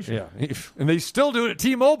the rotation. Yeah. And they still do it at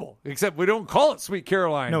T-Mobile, except we don't call it Sweet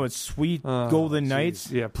Caroline. No, it's Sweet Golden Knights.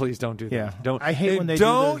 Yeah, please don't do that. Yeah. Don't. I hate when they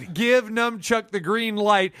don't give Numchuck the green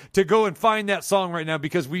light to go and find that song right now,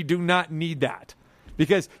 because we do not need that.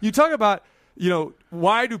 Because you talk about,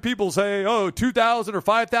 why do people say, 2,000 or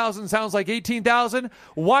 5,000 sounds like 18,000?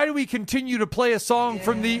 Why do we continue to play a song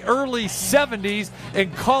from the early 70s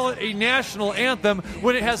and call it a national anthem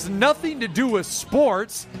when it has nothing to do with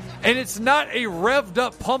sports and it's not a revved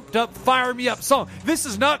up, pumped up, fire me up song? This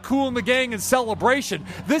is not Kool and the Gang and Celebration.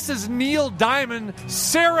 This is Neil Diamond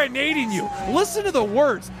serenading you. Listen to the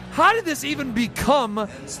words. How did this even become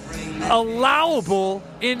allowable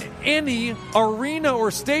in any arena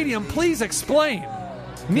or stadium? Please explain.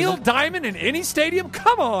 Neil Diamond in any stadium?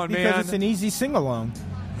 Come on, man. Because it's an easy sing-along.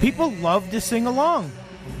 People love to sing along.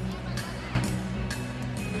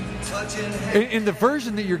 In the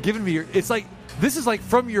version that you're giving me, it's like, this is like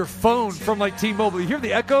from your phone, from like T-Mobile. You hear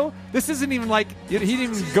the echo? This isn't even like, he didn't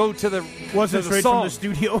even go to the Wasn't straight song. from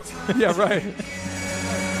the studio. Yeah, right.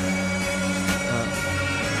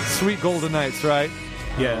 Sweet Golden Nights, right?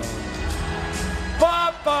 Yes.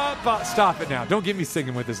 Ba, ba, ba. Stop it now. Don't get me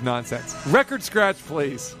singing with this nonsense. Record scratch,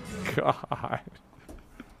 please. God.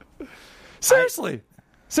 Seriously.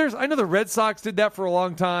 I know the Red Sox did that for a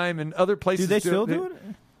long time, and other places Do they still do it?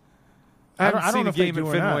 I haven't don't seen know a if they game do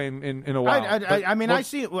at or not. Fenway in a while. I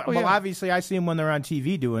see it. Well, yeah. obviously, I see them when they're on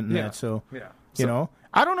TV doing that. So, Yeah. you know,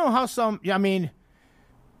 I don't know how I mean,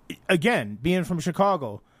 again, being from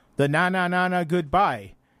Chicago, the Na Na Na Na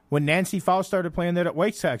Goodbye, when Nancy Faust started playing that at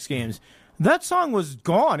White Sox games, that song was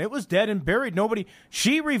gone. It was dead and buried.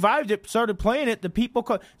 She revived it, started playing it. The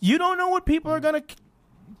people, you don't know what people are going to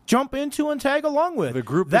jump into and tag along with. The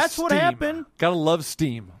group That's is what Steam. happened. Gotta love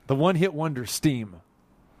Steam. The one-hit wonder Steam.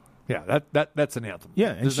 Yeah, that's an anthem.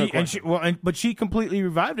 Yeah, There's but she completely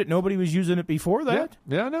revived it. Nobody was using it before that.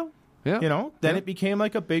 Yeah, I know. Yeah. You know, then it became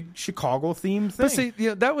like a big Chicago themed thing. But see,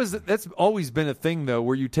 that's always been a thing though,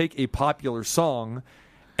 where you take a popular song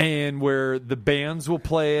and where the bands will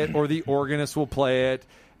play it or the organist will play it.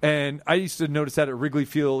 And I used to notice that at Wrigley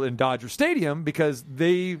Field and Dodger Stadium because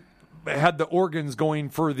they had the organs going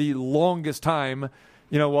for the longest time,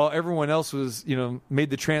 while everyone else was, made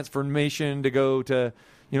the transformation to go to,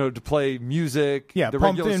 to play music. Yeah, the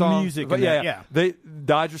pumped regular in song. music. But and They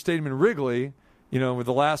Dodger Stadium and Wrigley, were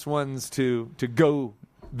the last ones to go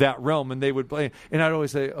that realm, and they would play. And I'd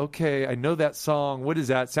always say, okay, I know that song. What is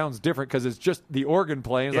that? Sounds different because it's just the organ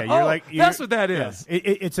playing. It's that's what that is.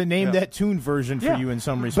 It's a name that tune version for you in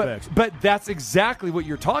some respects. But that's exactly what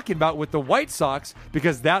you're talking about with the White Sox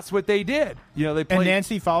because that's what they did. They played. And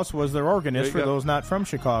Nancy Faust was their organist for those not from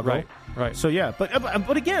Chicago. Right. So yeah,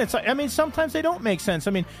 but again, it's sometimes they don't make sense.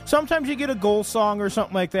 Sometimes you get a goal song or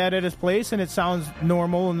something like that at his place, and it sounds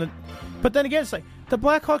normal, but then again, it's like the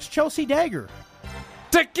Blackhawks Chelsea Dagger.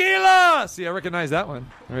 Tequila! See, I recognize that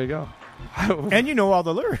one. There you go. And you know all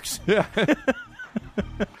the lyrics. Yeah.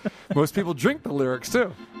 Most people drink the lyrics,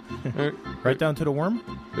 too. Right down to the worm?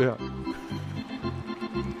 Yeah.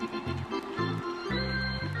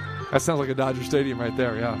 That sounds like a Dodger Stadium right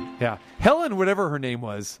there, yeah. Helen, whatever her name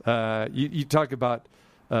was, you talk about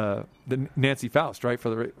the Nancy Faust, right, for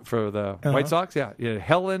the White Sox? Yeah.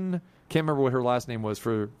 Helen, can't remember what her last name was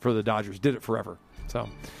for the Dodgers. Did it forever. So,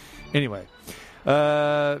 anyway.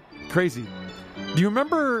 Crazy. Do you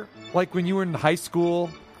remember, like, when you were in high school,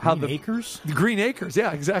 how Green Acres? The Green Acres,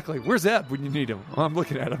 yeah, exactly. Where's Ed when you need him? Oh, I'm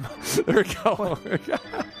looking at him. There we go.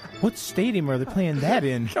 What stadium are they playing that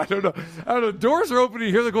in? I don't know. Doors are opening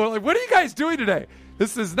here. They're going like, what are you guys doing today?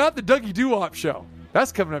 This is not the Dougie Doo-Wop show.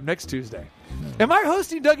 That's coming up next Tuesday. Am I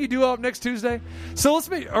hosting Dougie Doo-Wop next Tuesday? So are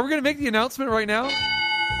we going to make the announcement right now?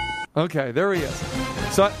 Okay, there he is.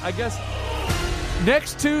 So I guess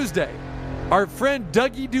next Tuesday, our friend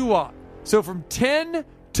Dougie Doo-Wop. So from 10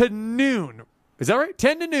 to noon, is that right?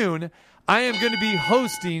 10 to noon, I am going to be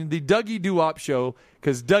hosting the Dougie Doo-Wop show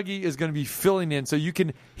because Dougie is going to be filling in. So you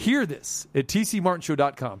can hear this at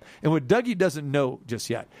tcmartinshow.com. And what Dougie doesn't know just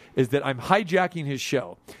yet is that I'm hijacking his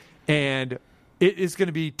show. And it is going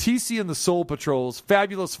to be TC and the Soul Patrol's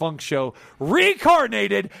Fabulous Funk Show,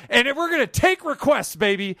 reincarnated, and we're going to take requests,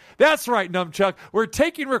 baby. That's right, Numchuck. We're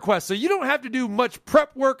taking requests, so you don't have to do much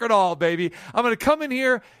prep work at all, baby. I'm going to come in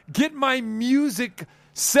here, get my music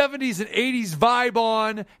 70s and 80s vibe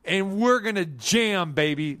on, and we're going to jam,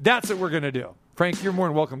 baby. That's what we're going to do. Frank, you're more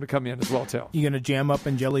than welcome to come in as well, too. You going to jam up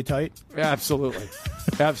in Jelly Tight? Absolutely.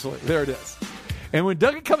 Absolutely. There it is. And when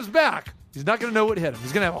Dougie comes back, he's not going to know what hit him.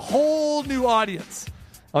 He's going to have a whole new audience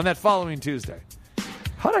on that following Tuesday.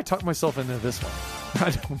 How did I talk myself into this one? I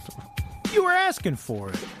don't know. You were asking for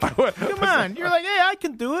it. Come on. You're like, hey, I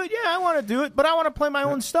can do it. Yeah, I want to do it, but I want to play my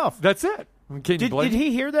own stuff. That's it. Did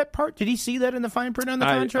he hear that part? Did he see that in the fine print on the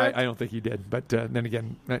contract? I don't think he did. But then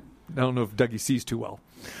again, I don't know if Dougie sees too well.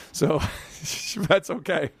 So that's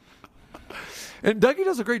okay. And Dougie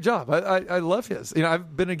does a great job. I love his.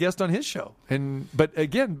 I've been a guest on his show. But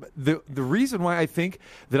again, the reason why I think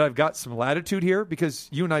that I've got some latitude here, because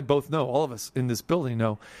you and I both know, all of us in this building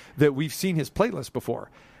know, that we've seen his playlist before.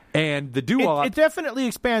 And the doo-wop... It definitely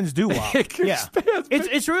expands doo-wop. Expands.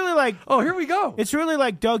 It's really like... Oh, here we go. It's really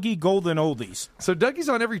like Dougie Golden Oldies. So Dougie's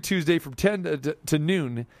on every Tuesday from 10 to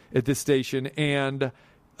noon at this station. And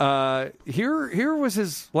here was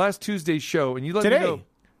his last Tuesday's show. And you let me know...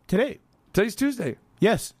 Today's Tuesday.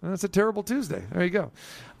 Yes. That's a terrible Tuesday. There you go.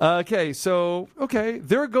 Okay,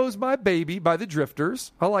 There Goes My Baby by the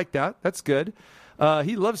Drifters. I like that. That's good.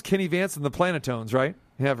 He loves Kenny Vance and the Planetones, right?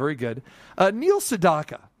 Yeah, very good. Neil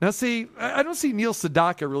Sedaka. Now, see, I don't see Neil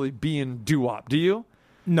Sedaka really being doo-wop. Do you?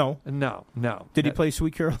 No. No. Did he play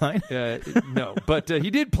Sweet Caroline? No. But he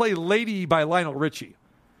did play Lady by Lionel Richie.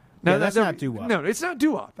 Now, that's not doo-wop. No, it's not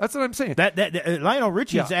doo-wop. That's what I'm saying. Lionel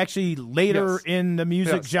Richie is actually later in the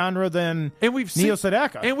music genre than Neil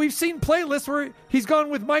Sedaka. And we've seen playlists where he's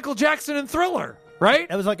gone with Michael Jackson and Thriller, right?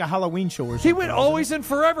 That was like a Halloween show or something. He went Always and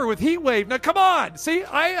Forever with Heat Wave. Now, come on. See,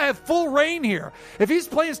 I have full reign here. If he's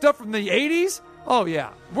playing stuff from the 80s, oh,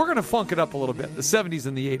 yeah. We're going to funk it up a little bit, the 70s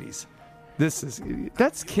and the 80s.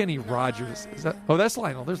 That's Kenny Rogers. That's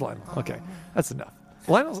Lionel. There's Lionel. Okay, that's enough.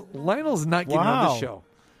 Lionel's not getting on the show.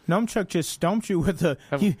 Numchuck just stumped you with the.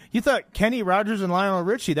 You thought Kenny Rogers and Lionel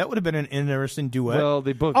Richie, that would have been an interesting duet. Well,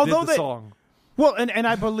 they both did the song. Well, and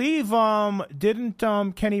I believe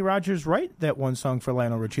didn't Kenny Rogers write that one song for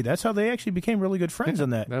Lionel Richie? That's how they actually became really good friends on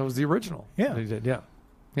that. That was the original. Yeah, they did.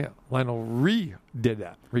 Yeah. Lionel did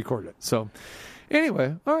that, recorded it. So.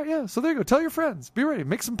 Anyway, all right, yeah. So there you go. Tell your friends. Be ready.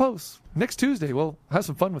 Make some posts. Next Tuesday, we'll have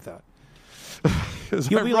some fun with that.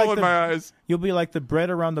 You'll be rolling my eyes. You'll be like the bread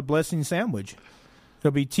around the blessing sandwich.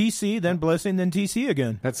 There'll be TC, then blessing, then TC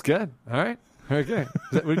again. That's good. All right. Okay.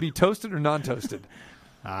 Would it be toasted or non-toasted?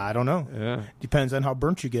 I don't know. Yeah. Depends on how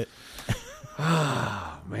burnt you get.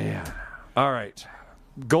 Oh, man. All right.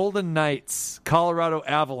 Golden Knights, Colorado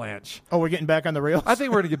Avalanche. Oh, we're getting back on the rails? I think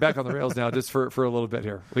we're going to get back on the rails now just for a little bit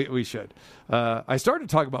here. We should. I started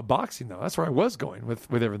to talk about boxing, though. That's where I was going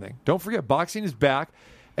with everything. Don't forget, boxing is back.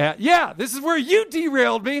 This is where you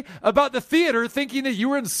derailed me about the theater thinking that you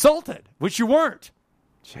were insulted, which you weren't.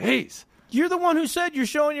 Jeez. You're the one who said you're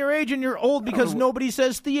showing your age and you're old because nobody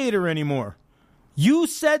says theater anymore. You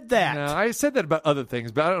said that. No, I said that about other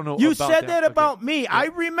things, but I don't know. You said that about me. Yeah. I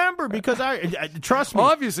remember because trust me.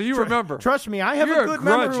 Obviously, you remember. Trust me, I have a good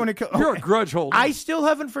memory when it comes. You're a grudge holder. I still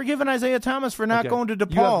haven't forgiven Isaiah Thomas for not going to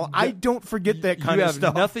DePaul. I don't forget that kind of stuff. You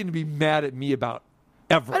have nothing to be mad at me about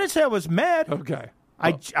ever. I didn't say I was mad. Okay.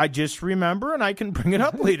 I just remember, and I can bring it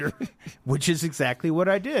up later, which is exactly what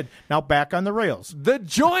I did. Now back on the rails. The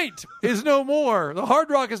Joint is no more. The Hard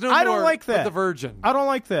Rock is no more. I don't like that. The Virgin. I don't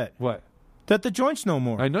like that. What? That the Joint's no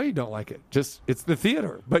more. I know you don't like it. Just it's the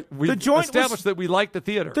theater. But we established that we like the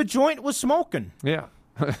theater. The Joint was smoking. Yeah.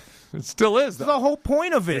 It still is, though. The whole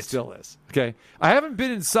point of it. It still is. Okay. I haven't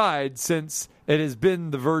been inside since it has been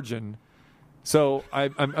the Virgin. So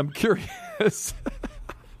I'm curious.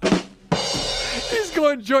 He's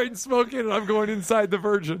going joint and smoking, and I'm going inside the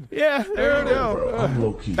Virgin. Yeah, there we go. I'm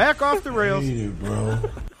low-key. Back off the rails. Bro.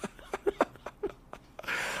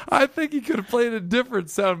 I think he could have played a different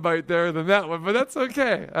soundbite there than that one, but that's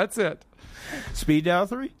okay. That's it. Speed dial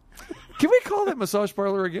 3? Can we call that massage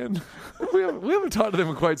parlor again? We haven't talked to them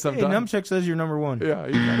in quite some time. Numchuck says you're number one. Yeah,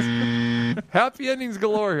 he does. Happy endings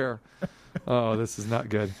galore here. Oh, this is not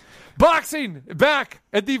good. Boxing back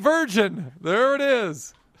at the Virgin. There it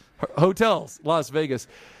is. Hotels, Las Vegas.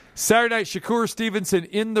 Saturday night, Shakur Stevenson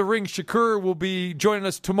in the ring. Shakur will be joining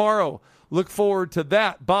us tomorrow. Look forward to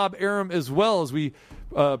that. Bob Arum as well as we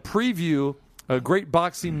preview a great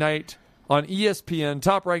boxing night on ESPN,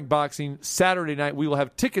 Top Rank Boxing, Saturday night. We will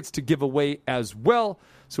have tickets to give away as well,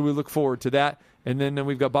 so we look forward to that. And then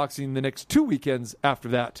we've got boxing the next 2 weekends after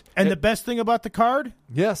that. And the best thing about the card?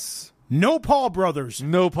 Yes. No Paul brothers.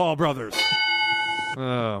 No Paul brothers.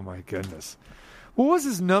 Oh, my goodness. What was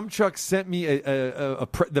his Numchuck sent me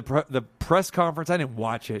the press conference? I didn't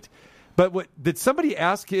watch it. But did somebody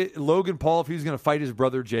ask Logan Paul if he was going to fight his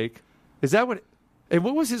brother Jake? Is that what? And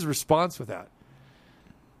what was his response with that?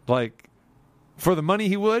 Like, for the money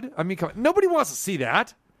he would? I mean, come on. Nobody wants to see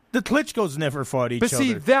that. The Klitschko's never fought each other. But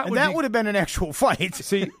see, that would have been an actual fight.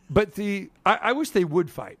 See, but I wish they would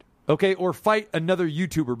fight. Okay, or fight another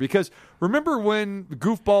YouTuber. Because remember when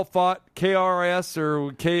Goofball fought KRS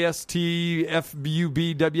or KST,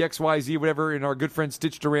 FBUB, WXYZ, whatever, and our good friend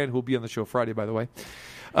Stitch Duran, who will be on the show Friday, by the way.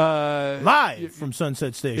 Live from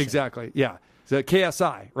Sunset Station. Exactly, yeah. So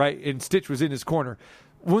KSI, right? And Stitch was in his corner.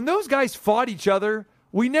 When those guys fought each other,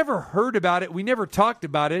 we never heard about it. We never talked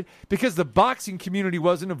about it because the boxing community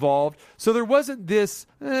wasn't involved. So there wasn't this,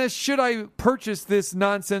 should I purchase this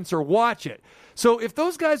nonsense or watch it? So if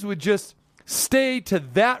those guys would just stay to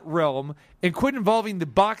that realm and quit involving the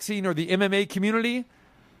boxing or the MMA community,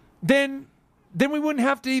 then we wouldn't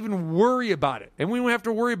have to even worry about it. And we wouldn't have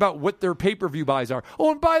to worry about what their pay-per-view buys are.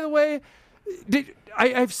 Oh, and by the way,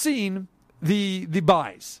 I've seen the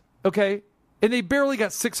buys, okay? And they barely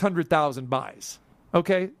got 600,000 buys.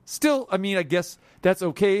 Okay, still, I mean, I guess that's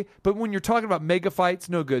okay. But when you're talking about mega fights,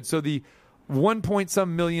 no good. So the 1 point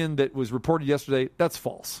some million that was reported yesterday, that's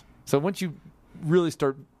false. So once you really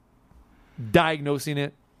start diagnosing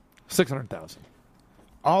it, 600,000.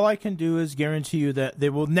 All I can do is guarantee you that they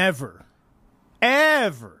will never,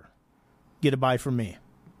 ever get a buy from me.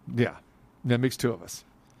 Yeah, that makes two of us.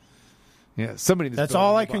 Yeah, somebody. That's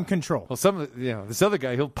all I can control. Well, this other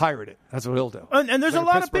guy, he'll pirate it. That's what he'll do. And there's like a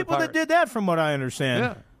lot of people that did that, from what I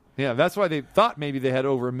understand. Yeah. That's why they thought maybe they had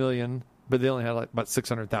over 1 million, but they only had like about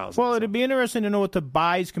 600,000. Well, it'd be interesting to know what the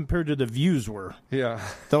buys compared to the views were. Yeah.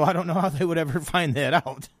 Though I don't know how they would ever find that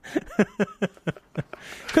out.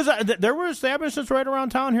 Because there were establishments right around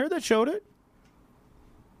town here that showed it.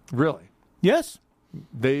 Really? Yes.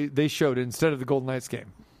 They showed it instead of the Golden Knights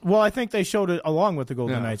game. Well, I think they showed it along with the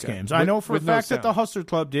Golden Knights games. I know for a fact that the Hustler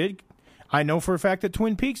Club did. I know for a fact that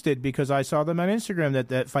Twin Peaks did, because I saw them on Instagram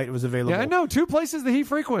that fight was available. Yeah, I know. 2 places that he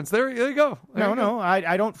frequents. There you go.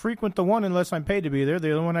 I don't frequent the one unless I'm paid to be there.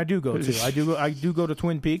 The other one I do go to. I do go to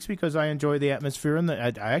Twin Peaks because I enjoy the atmosphere, and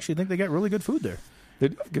I actually think they get really good food there. They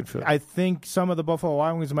do have good food. I think some of the Buffalo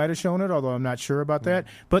Wild Wings might have shown it, although I'm not sure about that.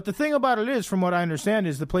 But the thing about it is, from what I understand,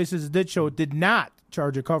 is the places that did show it did not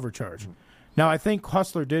charge a cover charge. Now, I think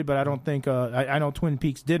Hustler did, but I don't think I know Twin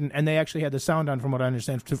Peaks didn't, and they actually had the sound on, from what I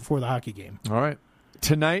understand, for the hockey game. All right.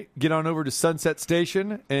 Tonight, get on over to Sunset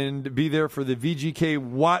Station and be there for the VGK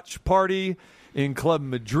watch party in Club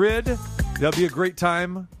Madrid. That'll be a great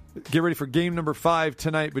time. Get ready for game number 5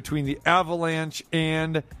 tonight between the Avalanche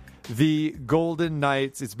and the Golden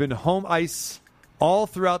Knights. It's been home ice all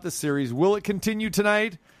throughout the series. Will it continue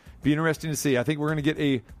tonight? Be interesting to see. I think we're going to get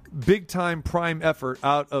a big-time prime effort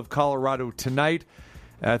out of Colorado tonight.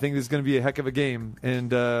 I think this is going to be a heck of a game. And,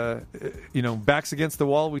 backs against the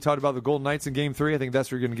wall. We talked about the Golden Knights in Game 3. I think that's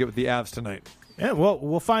what you're going to get with the Avs tonight. Yeah, well,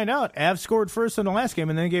 we'll find out. Avs scored first in the last game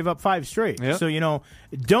and then gave up 5 straight. Yep. So,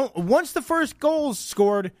 once the first goal's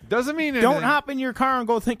scored, doesn't mean anything. Don't hop in your car and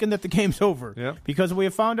go thinking that the game's over. Yep. Because we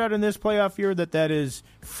have found out in this playoff year that is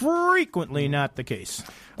frequently not the case.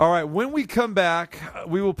 All right, when we come back,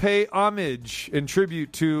 we will pay homage and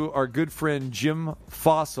tribute to our good friend Jim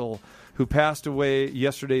Fossil, who passed away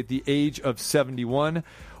yesterday at the age of 71.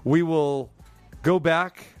 We will go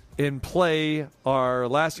back and play our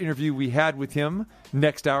last interview we had with him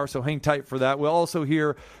next hour, so hang tight for that. We'll also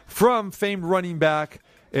hear from famed running back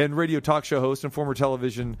and radio talk show host and former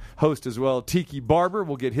television host as well, Tiki Barber.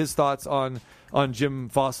 We'll get his thoughts on Jim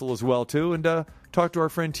Fossil as well, too, and talk to our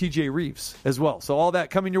friend TJ Reeves as well. So all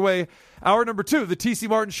that coming your way. Hour number 2, the TC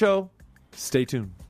Martin Show. Stay tuned.